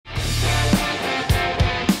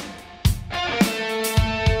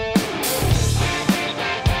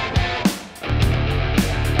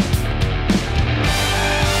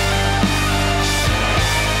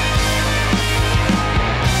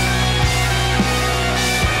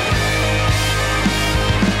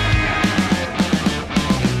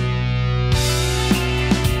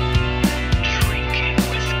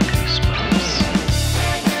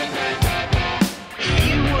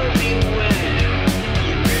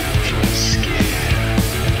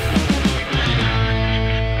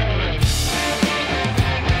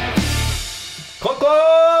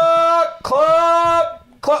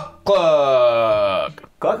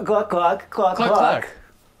cluck, cluck, Cluck, cluck.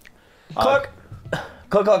 cluck. Cluck.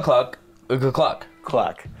 Cluck, cluck, cluck. Cluck.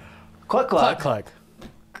 Cluck. Cluck, Cluck, cluck. cluck.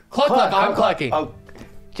 Cluck, cluck, I'm clucking. Oh,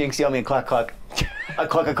 Jinx, you owe me a cluck, cluck. A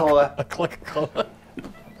cluck-a-cola. A cluck-a-cola.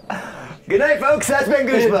 Good night, folks. That's been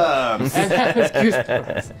Goosebumps. And that was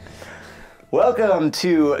Goosebumps. Welcome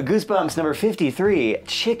to Goosebumps number 53,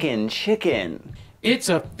 Chicken. It's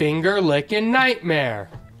a finger-licking nightmare.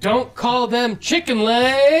 Don't call them chicken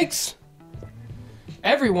legs.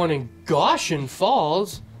 Everyone in Goshen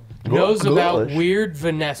Falls knows about weird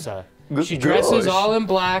Vanessa. She dresses all in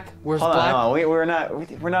black, wears black. Hold on.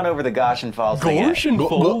 We're not over the Goshen Falls thing yet. Goshen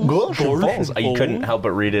Falls. Goshen Falls. You couldn't help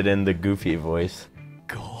but read it in the goofy voice.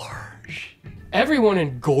 Gorsh. Everyone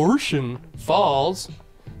in Goshen Falls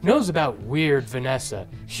knows about weird Vanessa.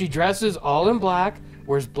 She dresses all in black,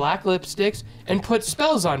 wears black lipsticks, and puts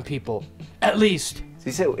spells on people. At least.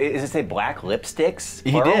 Does it say black lipsticks?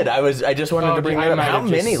 He did. I just wanted to bring that up. How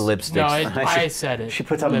many lipsticks? No, I said it. She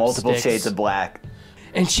puts on multiple shades of black.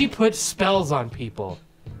 And she puts spells on people.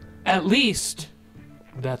 At least,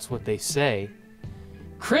 that's what they say.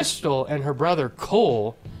 Crystal and her brother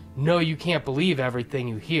Cole know you can't believe everything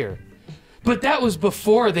you hear. But that was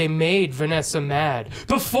before they made Vanessa mad.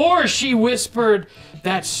 Before she whispered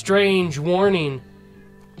that strange warning.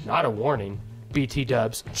 Not a warning. BT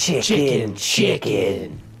dubs. Chicken. You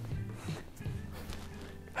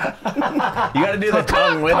gotta do the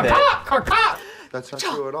tongue with it. That's not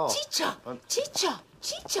true at all. Chicha.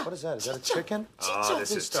 What is that? Is that a chicken? Oh,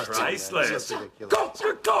 this is priceless. Go.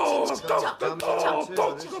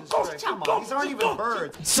 Come on, these aren't even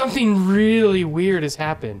birds. Something really weird has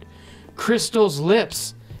happened. Crystal's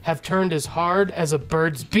lips have turned as hard as a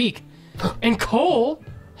bird's beak. And Cole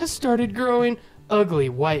has started growing ugly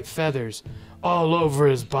white feathers all over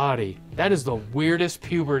his body. That is the weirdest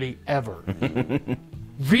puberty ever.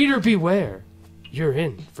 Reader beware. You're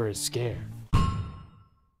in for a scare.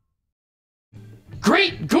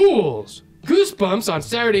 Great Ghouls! Goosebumps on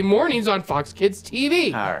Saturday mornings on Fox Kids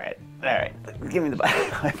TV. All right. Give me the book.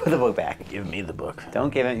 I put the book back. Give me the book.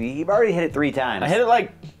 Don't give it. You've already hit it 3 times. I hit it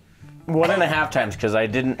like 1.5 times because I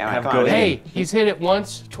didn't have come on. good aim. Hey, he's hit it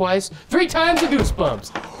once, twice, 3 times a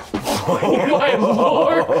Goosebumps. Oh my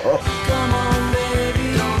lord!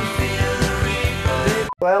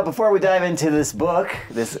 Well, before we dive into this book,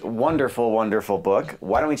 this wonderful, wonderful book,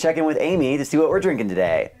 why don't we check in with Amy to see what we're drinking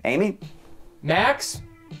today? Amy? Max?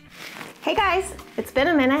 Hey guys, it's been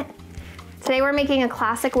a minute. Today we're making a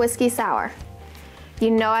classic whiskey sour.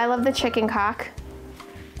 You know I love the chicken cock,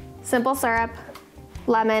 simple syrup,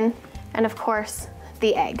 lemon, and of course,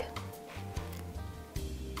 the egg.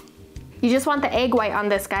 You just want the egg white on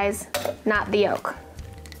this, guys, not the yolk.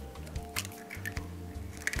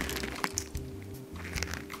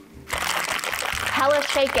 Hella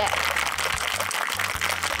shake it.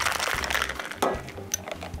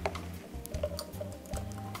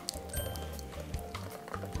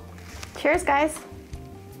 Cheers, guys.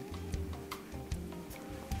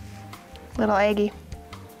 Little eggy.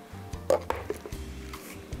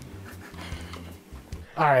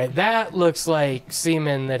 All right, that looks like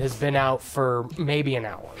semen that has been out for maybe an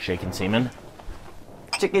hour. Shaken semen.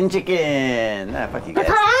 Chicken. Ah, fuck you guys.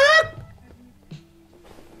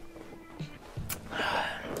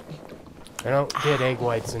 I don't get egg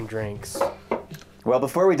whites in drinks. Well,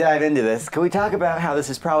 before we dive into this, can we talk about how this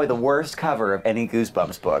is probably the worst cover of any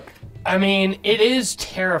Goosebumps book? I mean, it is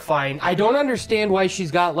terrifying. I don't understand why she's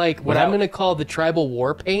got like what I'm gonna call the tribal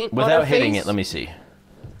war paint on her Without hitting face. it, let me see.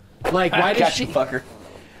 Like, why does she? Fucker.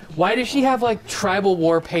 Why does she have like tribal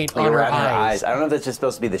war paint on her Around eyes? I don't know if that's just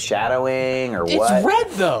supposed to be the shadowing or It's what. red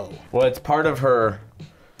though. Well, it's part of her.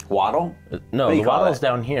 Waddle? No, do the you call waddle's it?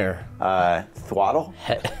 down here. Thwaddle?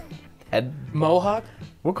 Head. Mohawk.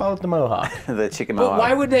 We'll call it the mohawk. The chicken But mohawk.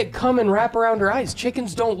 why would it come and wrap around her eyes?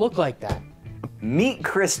 Chickens don't look like that. Meet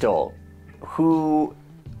Crystal, who,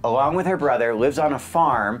 along with her brother, lives on a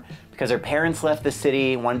farm because her parents left the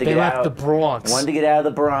city, wanted to They get left out. the Bronx. Wanted to get out of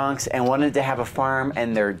the Bronx and wanted to have a farm,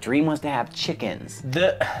 and their dream was to have chickens.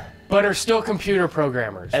 But are still computer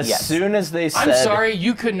programmers. As Yes. soon as they said. I'm sorry,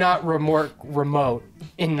 you could not remote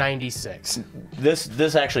in '96.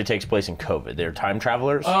 This actually takes place in COVID. They're time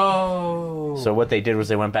travelers. Oh. So what they did was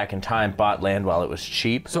they went back in time, bought land while it was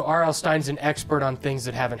cheap. So R.L. Stein's an expert on things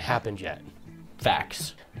that haven't happened yet.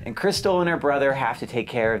 Facts. And Crystal and her brother have to take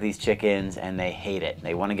care of these chickens, and they hate it.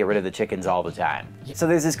 They want to get rid of the chickens all the time. So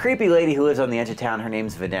there's this creepy lady who lives on the edge of town. Her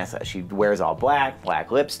name's Vanessa. She wears all black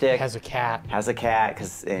lipstick. Has a cat. Has a cat,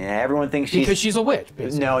 because everyone thinks she's... Because she's a witch,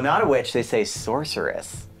 basically. No, not a witch. They say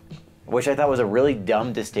sorceress. which I thought was a really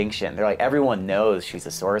dumb distinction. They're like, everyone knows she's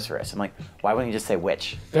a sorceress. I'm like, why wouldn't you just say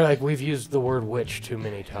witch? They're like, we've used the word witch too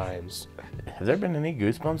many times. Has there been any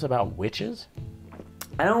Goosebumps about witches?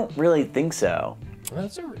 I don't really think so.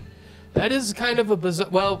 That is kind of a bizarre.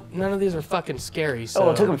 Well, none of these are fucking scary. So.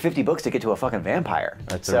 Oh, it took him 50 books to get to a fucking vampire.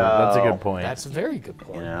 That's a good point. That's a very good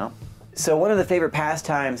point. You know? So one of the favorite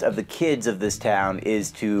pastimes of the kids of this town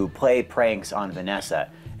is to play pranks on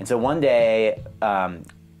Vanessa. And so one day,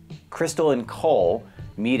 Crystal and Cole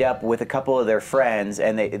meet up with a couple of their friends,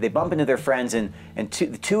 and they bump into their friends, and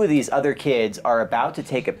two of these other kids are about to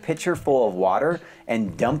take a pitcher full of water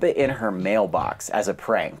and dump it in her mailbox as a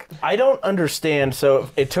prank. I don't understand. So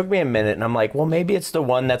it took me a minute, and I'm like, well, maybe it's the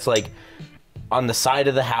one that's like on the side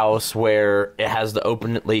of the house where it has the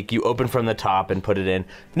open, like you open from the top and put it in.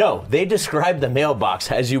 No, they described the mailbox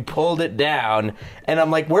as you pulled it down, and I'm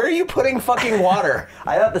like, where are you putting fucking water?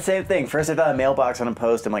 I thought the same thing. First I thought a mailbox on a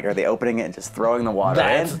post. I'm like, are they opening it and just throwing the water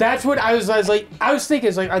in? That's what I was thinking,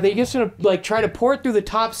 is like, are they just gonna like try to pour it through the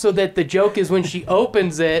top so that the joke is when she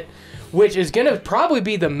opens it, which is gonna probably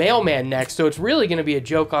be the mailman next, so it's really gonna be a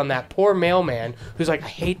joke on that poor mailman who's like, I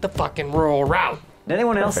hate the fucking rural route. Did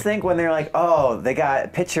anyone else think when they're like, oh, they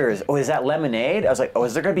got pitchers, oh, is that lemonade? I was like, oh,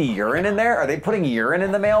 is there gonna be urine in there? Are they putting urine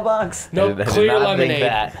in the mailbox? No, clear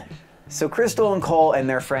lemonade. So Crystal and Cole and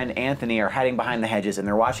their friend Anthony are hiding behind the hedges, and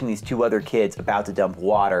they're watching these two other kids about to dump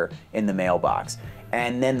water in the mailbox.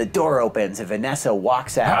 And then the door opens and Vanessa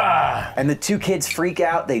walks out. And the two kids freak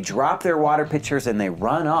out, they drop their water pitchers and they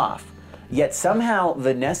run off. Yet somehow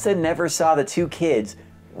Vanessa never saw the two kids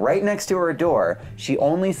right next to her door. She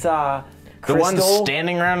only saw The Crystal, ones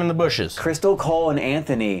standing around in the bushes. Crystal, Cole, and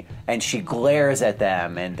Anthony, and she glares at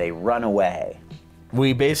them and they run away.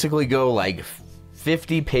 We basically go like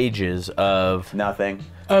 50 pages of nothing.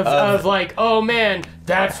 Of like, oh man,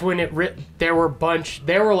 that's when there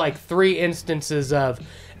were like 3 instances of,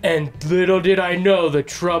 and little did I know the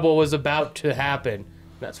trouble was about to happen.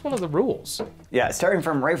 That's one of the rules. Yeah, starting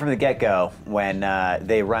from right from the get-go when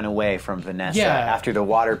they run away from Vanessa after the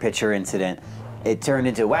water pitcher incident. It turned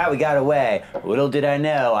into, wow, we got away. Little did I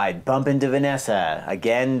know I'd bump into Vanessa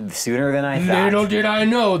again sooner than I thought. Little did I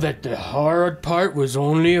know that the hard part was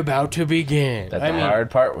only about to begin. That the hard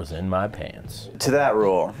part was in my pants. To that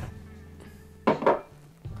rule. I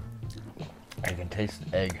can taste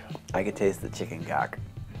the egg. I can taste the chicken cock.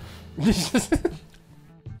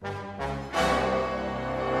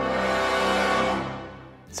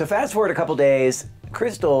 So fast forward a couple days,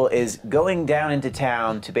 Crystal is going down into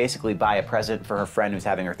town to basically buy a present for her friend who's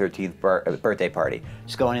having her 13th birthday party.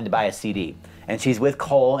 She's going in to buy a CD. And she's with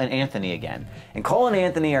Cole and Anthony again. And Cole and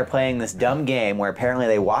Anthony are playing this dumb game where apparently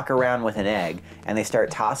they walk around with an egg and they start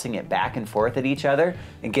tossing it back and forth at each other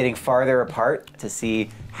and getting farther apart to see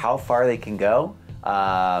how far they can go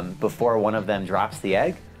before one of them drops the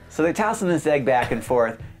egg. So they're tossing this egg back and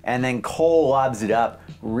forth, and then Cole lobs it up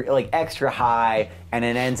like extra high, and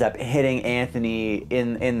it ends up hitting Anthony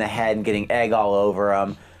in the head and getting egg all over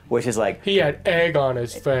him, which is like... He had egg on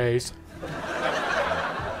his face.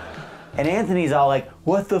 And Anthony's all like,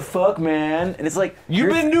 what the fuck, man? And it's like...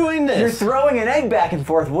 You've been doing this! You're throwing an egg back and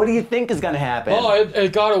forth. What do you think is gonna happen? Oh,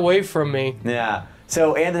 it got away from me. Yeah.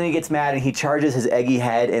 So Anthony gets mad and he charges his eggy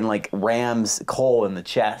head and like rams Cole in the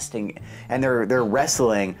chest, and they're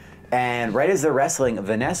wrestling. And right as they're wrestling,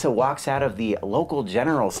 Vanessa walks out of the local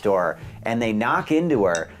general store and they knock into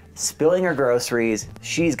her, spilling her groceries.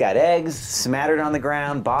 She's got eggs smattered on the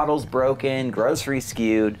ground, bottles broken, groceries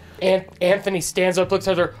skewed. And Anthony stands up, looks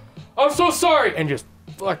at her, I'm so sorry, and just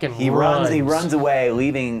fucking runs. He runs away,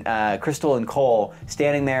 leaving Crystal and Cole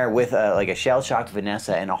standing there with like a shell-shocked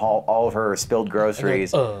Vanessa and all of her spilled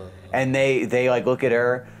groceries. And they like look at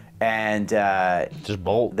her and just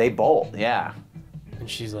bolt. They bolt, yeah. And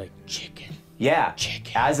she's like, chicken. Yeah.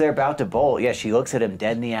 Chicken. As they're about to bolt, yeah, she looks at him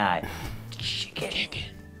dead in the eye. Chicken.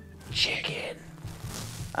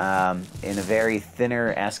 In a very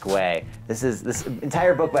Thinner-esque way. This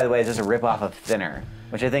entire book, by the way, is just a ripoff of Thinner,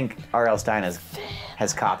 which I think R.L. Stine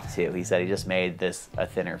has copped to. He said he just made this a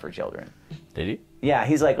Thinner for children. Did he? Yeah,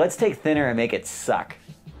 he's like, let's take Thinner and make it suck.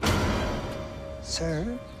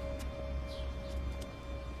 Sir?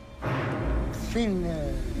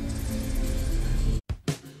 Thinner.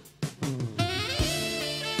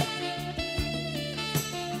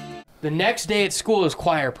 The next day at school is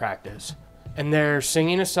choir practice, and they're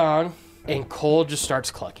singing a song, and Cole just starts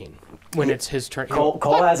clucking when it's his turn.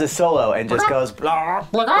 Cole has a solo and just goes blah,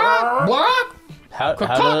 blah, blah. What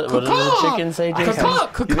does the chicken say, Jason?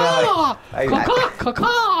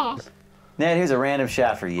 Ned, here's a random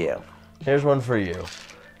shot for you. Here's one for you.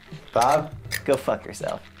 Bob, go fuck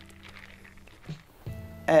yourself.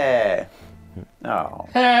 Hey. Oh.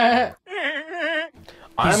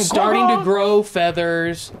 He's starting to grow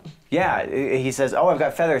feathers. Yeah, he says, "Oh, I've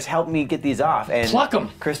got feathers. Help me get these off." And Pluck 'em.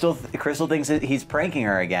 Crystal thinks that he's pranking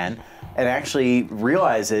her again, and actually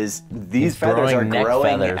realizes these feathers are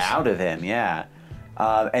growing out of him. Yeah.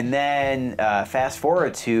 And then fast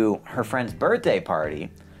forward to her friend's birthday party.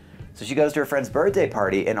 So she goes to her friend's birthday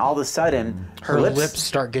party, and all of a sudden, Her lips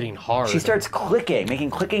start getting hard. she starts making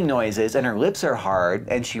clicking noises, and her lips are hard,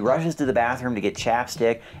 and she rushes to the bathroom to get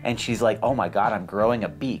chapstick, and she's like, "Oh my God, I'm growing a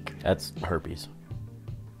beak." That's herpes.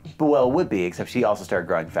 But well, it would be, except she also started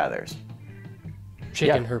growing feathers.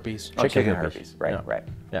 Chicken herpes. Oh, chicken herpes. Right, Yeah. right.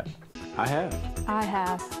 Yeah. I have. I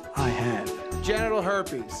have. I have. Genital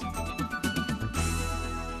herpes.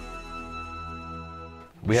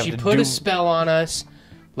 We have She to put do... a spell on us.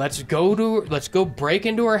 Let's go break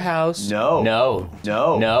into her house. No. No.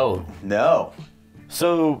 No. No. No.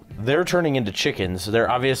 So they're turning into chickens. They're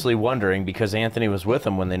obviously wondering, because Anthony was with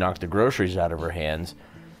them when they knocked the groceries out of her hands.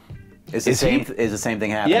 Is the same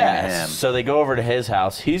thing happening to him? So they go over to his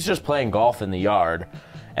house. He's just playing golf in the yard.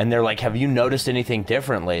 And they're like, "Have you noticed anything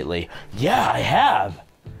different lately?" "Yeah, I have."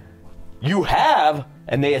 "You have?"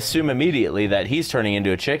 And they assume immediately that he's turning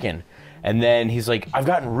into a chicken. And then he's like, "I've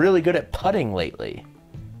gotten really good at putting lately."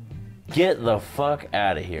 Get the fuck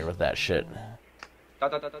out of here with that shit.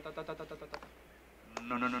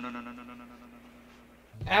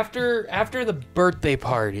 After the birthday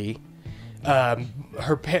party,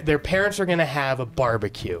 their parents are gonna have a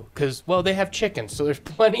barbecue because, well, they have chickens, so there's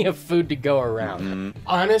plenty of food to go around.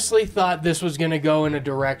 Honestly, thought this was gonna go in a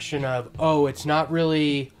direction of, oh, it's not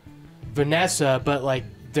really Vanessa, but like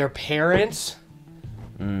their parents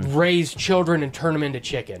raise children and turn them into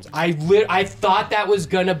chickens. I thought that was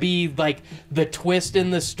gonna be like the twist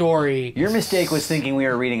in the story. Your mistake was thinking we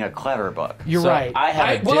were reading a clever book. You're So right. I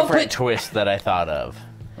have a different twist that I thought of.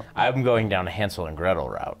 I'm going down a Hansel and Gretel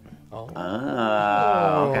route. Okay.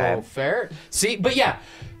 Oh, fair. See, but yeah,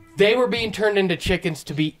 they were being turned into chickens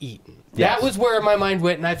to be eaten. Yes. That was where my mind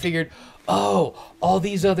went, and I figured, oh, all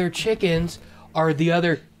these other chickens are the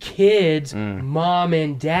other kids mom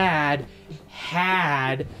and dad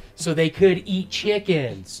had, so they could eat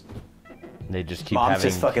chickens. They just keep Mom's having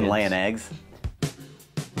just fucking kids. laying eggs.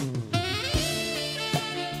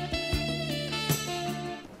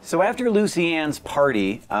 So after Lucy Ann's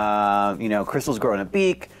party, Crystal's growing a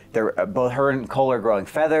beak. They're both her and Cole are growing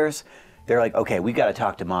feathers. They're like, okay, we got to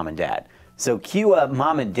talk to Mom and Dad. So cue up,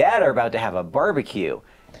 Mom and Dad are about to have a barbecue.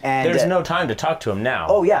 And There's no time to talk to him now.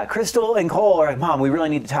 Oh yeah, Crystal and Cole are like, "Mom, we really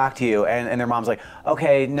need to talk to you." And their mom's like,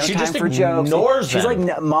 "Okay, no She time just for jokes." ignores She's them.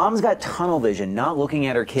 like, "Mom's got tunnel vision, not looking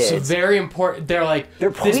at her kids." So very important. They're like, They're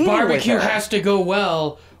this pleading with barbecue her. has to go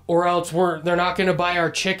well, or else they're not going to buy our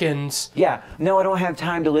chickens. Yeah, no, I don't have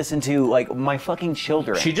time to listen to like my fucking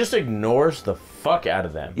children. She just ignores the fuck out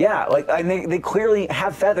of them. Yeah, like they clearly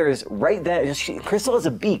have feathers right there. Crystal has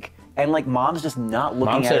a beak, and like Mom's just not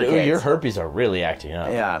looking Mom at said, her "Ooh, kids. your herpes are really acting up."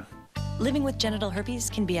 Yeah. Living with genital herpes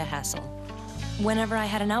can be a hassle. Whenever I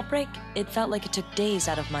had an outbreak, it felt like it took days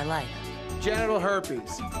out of my life. Genital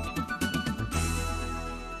herpes.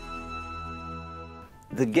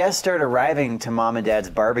 The guests start arriving to Mom and Dad's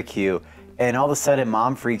barbecue, and all of a sudden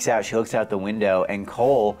Mom freaks out. She looks out the window, and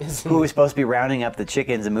Cole, who is supposed to be rounding up the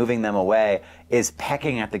chickens and moving them away, is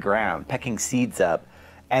pecking at the ground, pecking seeds up.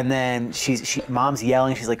 And then Mom's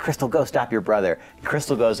yelling. She's like, "Crystal, go stop your brother."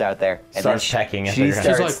 Crystal goes out there and Starts then pecking at she the ground.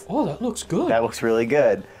 She's starts, like, oh, that looks good. that looks really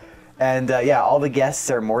good. And yeah, all the guests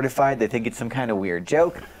are mortified. They think it's some kind of weird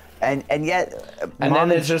joke. And yet, And Mom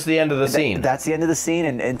then it's just the end of the scene. That's the end of the scene,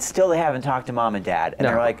 and still they haven't talked to Mom and Dad. And No.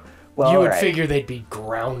 they're like, well, you all would right. figure they'd be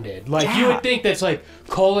grounded. Like, you Yeah. would think that's like,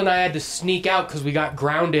 Cole and I had to sneak out because we got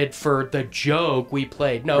grounded for the joke we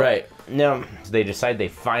played. No. Right. No. They decide they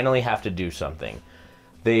finally have to do something.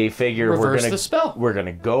 They figure Reverse the spell. We're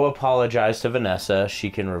gonna go apologize to Vanessa.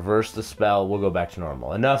 She can reverse the spell. We'll go back to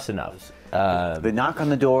normal. Enough's enough. They knock on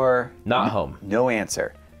the door. Not home. No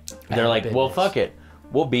answer. They're like, well, business. fuck it.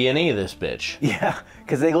 We'll B&E this bitch. Yeah,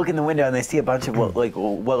 because they look in the window and they see a bunch of what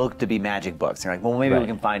look to be magic books. They're like, well, maybe we Right.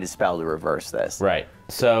 can find a spell to reverse this. Right.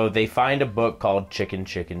 So they find a book called Chicken,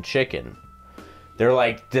 Chicken, Chicken. They're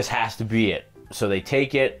like, this has to be it. So they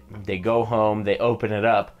take it, they go home, they open it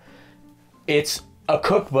up. It's a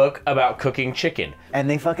cookbook about cooking chicken. And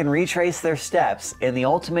they fucking retrace their steps in the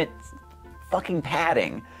ultimate fucking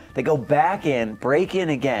padding. They go back in, break in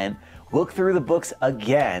again, look through the books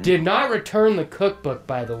again. Did not return the cookbook,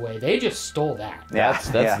 by the way. They just stole that.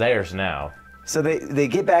 That's yeah. theirs now. So they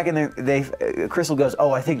get back in there. Crystal goes,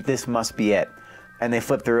 "Oh, I think this must be it." and they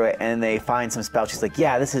flip through it, and they find some spell. She's like,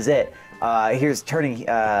 yeah, this is it. Here's turning...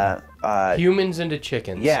 Humans into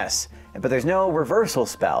chickens. yes, but there's no reversal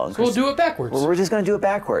spell. And So we'll do it backwards. we're just going to do it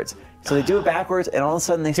backwards. So they do it backwards, and all of a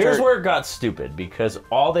sudden they start... Here's where it got stupid, because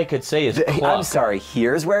all they could say is I'm cluck. sorry,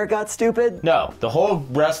 here's where it got stupid? No, the whole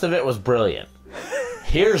rest of it was brilliant.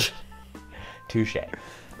 Here's... Touche.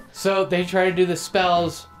 So they try to do the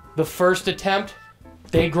spells. The first attempt,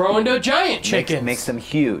 they grow into giant chickens. Makes them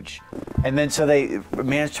huge. And then so they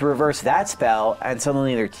manage to reverse that spell, and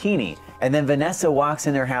suddenly they're teeny. And then Vanessa walks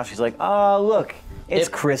in their house. She's like, oh, look, it's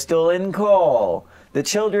Crystal and Cole, the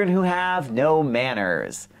children who have no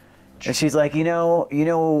manners. And she's like, you know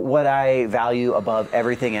what I value above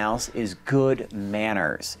everything else is good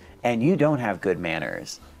manners. And you don't have good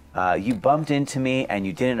manners. You bumped into me and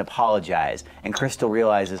you didn't apologize. And Crystal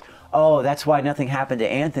realizes, oh, that's why nothing happened to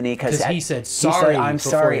Anthony, because he said sorry. I'm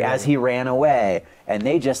before sorry he as he ran away. And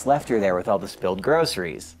they just left her there with all the spilled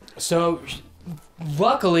groceries. So,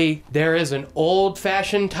 luckily, there is an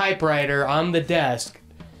old-fashioned typewriter on the desk,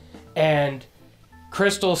 and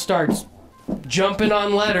Crystal starts jumping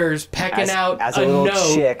on letters, pecking out as a a little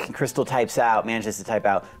note. chick, Crystal manages to type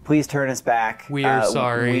out, please turn us back. We are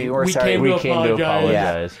sorry. We're sorry. Came to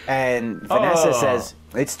apologize. Yeah. And Vanessa says,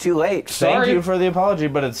 it's too late. Thank you for the apology,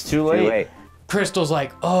 but it's too late. Too late. Crystal's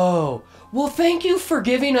like, oh, well, thank you for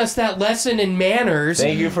giving us that lesson in manners.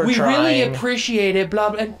 Thank you for we really trying. appreciate it, blah,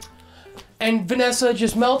 blah. And Vanessa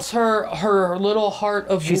just melts her little heart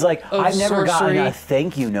of She's like, of I've never sorcery. gotten a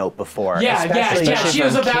thank you note before. Yeah. especially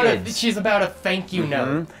She's about a thank you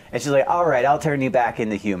note. And she's like, all right, I'll turn you back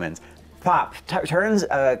into humans. Pop turns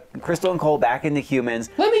Crystal and Cole back into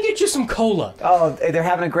humans. Let me get you some cola. Oh, they're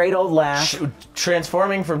having a great old laugh.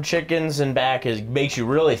 Transforming from chickens and back makes you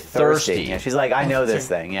really thirsty. Yeah, she's like, I know this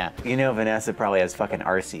thing. Yeah, Vanessa probably has fucking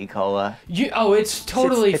RC cola. It's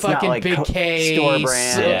totally It's not fucking like Big K, store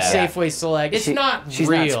brand. Safeway Select. It's not She's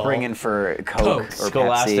real. not springing for Coke Coke. or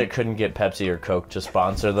Scholastic Pepsi. couldn't get Pepsi or Coke to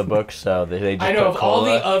sponsor the book, so they just I know put of all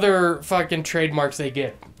cola. the other fucking trademarks they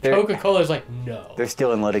get. Coca-Cola's like, no. They're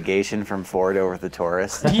still in litigation from Ford over the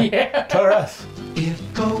Taurus. Yeah. Taurus. If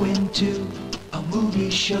going to a movie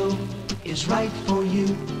show is right for you,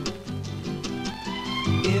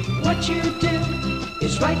 if what you do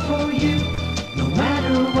is right for you, no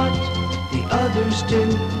matter what the others do,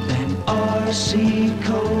 then RC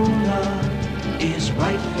Cola is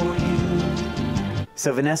right for you.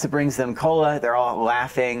 So Vanessa brings them cola. They're all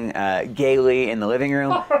laughing gaily in the living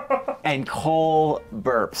room. And Cole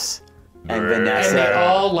burps. And And they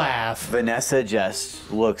all laugh. Vanessa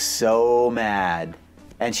just looks so mad.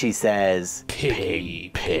 And she says,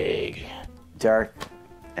 Pig. dark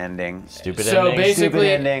ending. Stupid So ending. basically- Stupid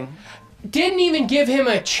ending. Didn't even give him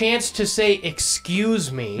a chance to say,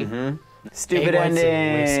 excuse me. Stupid Egg whites and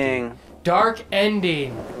ending. whiskey. Dark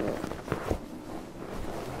ending.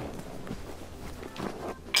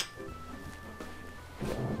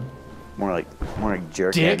 More like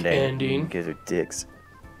jerk Dick ending. ending. Because they're dicks.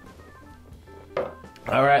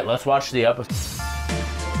 All right, let's watch the episode.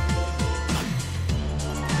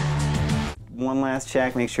 One last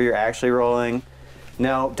check. Make sure you're actually rolling.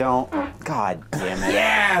 No, don't. God damn it.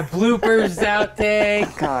 Yeah, bloopers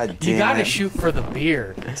outtake. God damn You gotta it. shoot for the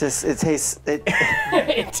beer. It tastes. It tastes. It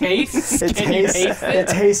Can you tastes, taste it it?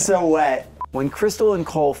 tastes so wet. When Crystal and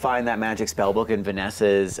Cole find that magic spell book in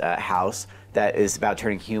Vanessa's house that is about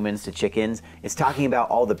turning humans to chickens, it's talking about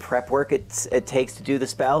all the prep work it takes to do the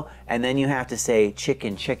spell, and then you have to say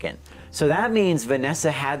chicken, chicken. So that means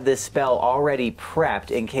Vanessa had this spell already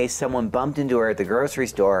prepped in case someone bumped into her at the grocery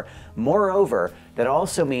store. Moreover, that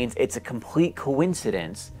also means it's a complete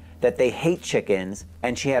coincidence that they hate chickens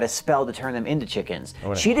and she had a spell to turn them into chickens.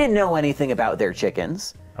 She didn't know anything about their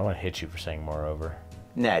chickens. I want to hit you for saying moreover.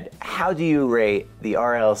 Ned, how do you rate the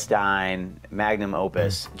R.L. Stein magnum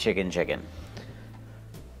opus Chicken Chicken?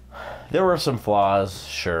 There were some flaws,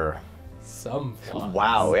 sure. Some flaws.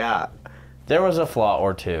 Wow, yeah. There was a flaw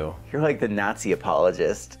or two. You're like the Nazi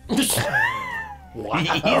apologist. Easy,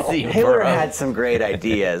 Hitler bro. had some great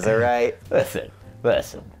ideas, all right? Listen.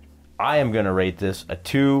 I am going to rate this a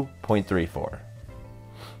 2.34.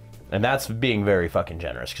 And that's being very fucking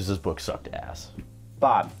generous, because this book sucked ass.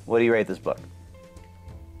 Bob, what do you rate this book?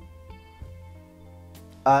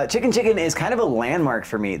 Chicken Chicken is kind of a landmark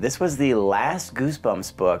for me. This was the last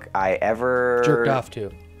Goosebumps book I ever... Jerked off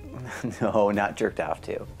to. No, not jerked off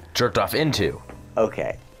to. Jerked off into.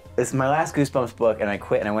 Okay. This is my last Goosebumps book, and I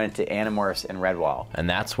quit and I went into Animorphs and Redwall. And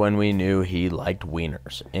that's when we knew he liked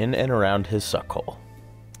wieners in and around his suckhole.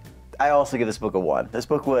 I also give this book a 1. This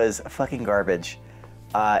book was fucking garbage.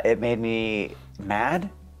 It made me mad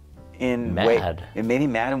Mad. It made me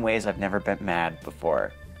mad in ways I've never been mad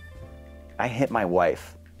before. I hit my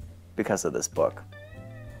wife because of this book.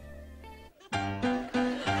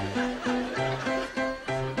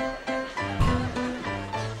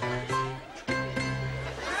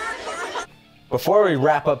 Before we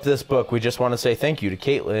wrap up this book, we just want to say thank you to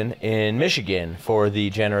Caitlin in Michigan for the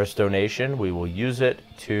generous donation. We will use it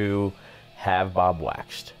to have Bob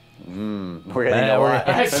waxed. We're gonna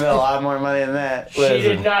need a lot more money than that. She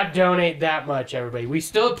did not donate that much, everybody. We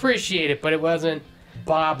still appreciate it, but it wasn't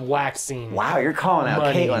Bob waxing. Wow, you're calling out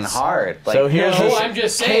Caitlin hard. Like, So here's No, I'm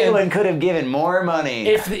just saying. Caitlin could have given more money.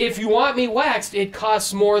 If you want me waxed, it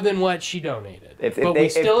costs more than what she donated. But we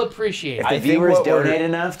still appreciate If it. the I think viewers what we're- donate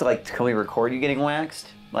enough to can we record you getting waxed?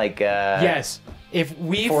 Like Yes. If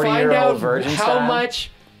we 40-year-old find out virgin how style?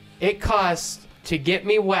 much it costs to get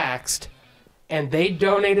me waxed and they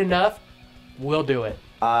donate enough, we'll do it.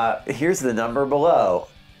 Here's the number below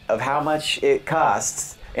of how much it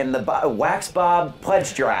costs in the Wax Bob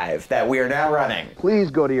pledge drive that we are now running. Please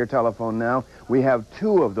go to your telephone now. We have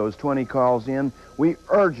 2 of those 20 calls in. We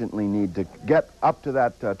urgently need to get up to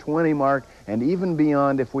that 20 mark and even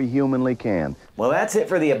beyond if we humanly can. Well, that's it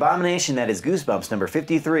for the abomination that is Goosebumps number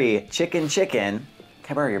 53, Chicken Chicken.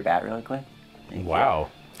 Can I borrow your bat really quick? Wow.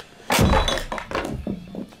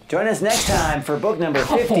 Join us next time for book number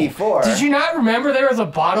 54. Did you not remember there was a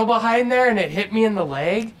bottle behind there and it hit me in the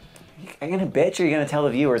leg? Are you gonna bitch or are you gonna tell the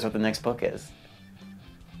viewers what the next book is?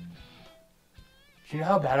 Do you know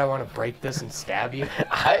how bad I want to break this and stab you?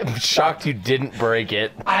 I'm shocked you didn't break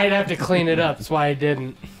it. I'd have to clean it up. That's why I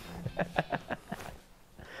didn't.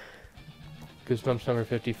 Goosebumps number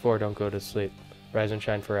 54, don't go to sleep. Rise and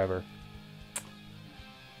shine forever.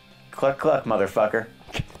 Cluck, cluck, motherfucker.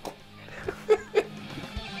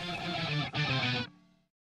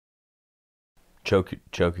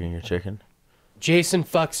 Choking your chicken? Jason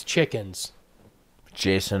fucks chickens.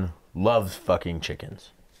 Jason loves fucking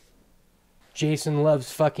chickens. Jason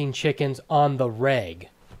loves fucking chickens on the reg.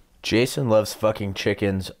 Jason loves fucking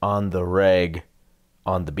chickens on the reg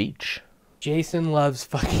on the beach. Jason loves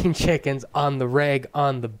fucking chickens on the reg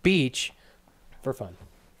on the beach for fun.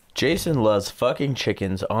 Jason loves fucking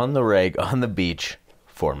chickens on the reg on the beach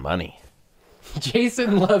for money.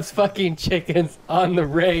 Jason loves fucking chickens on the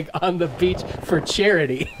reg on the beach for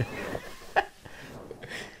charity.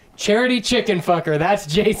 Charity chicken fucker. That's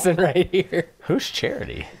Jason right here. Who's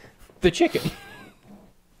Charity? The chicken.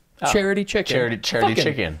 Oh. Charity chicken. Charity Fucking.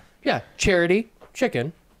 chicken. Yeah, charity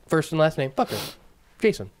chicken. First and last name. Fucker.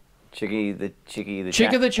 Jason. Chick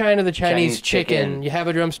Chick of the China, the Chinese chicken. chicken. You have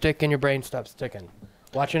a drumstick and your brain stops ticking.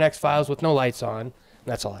 Watching X-Files with no lights on.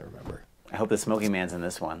 That's all I remember. I hope the Smoky Man's in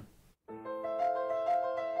this one.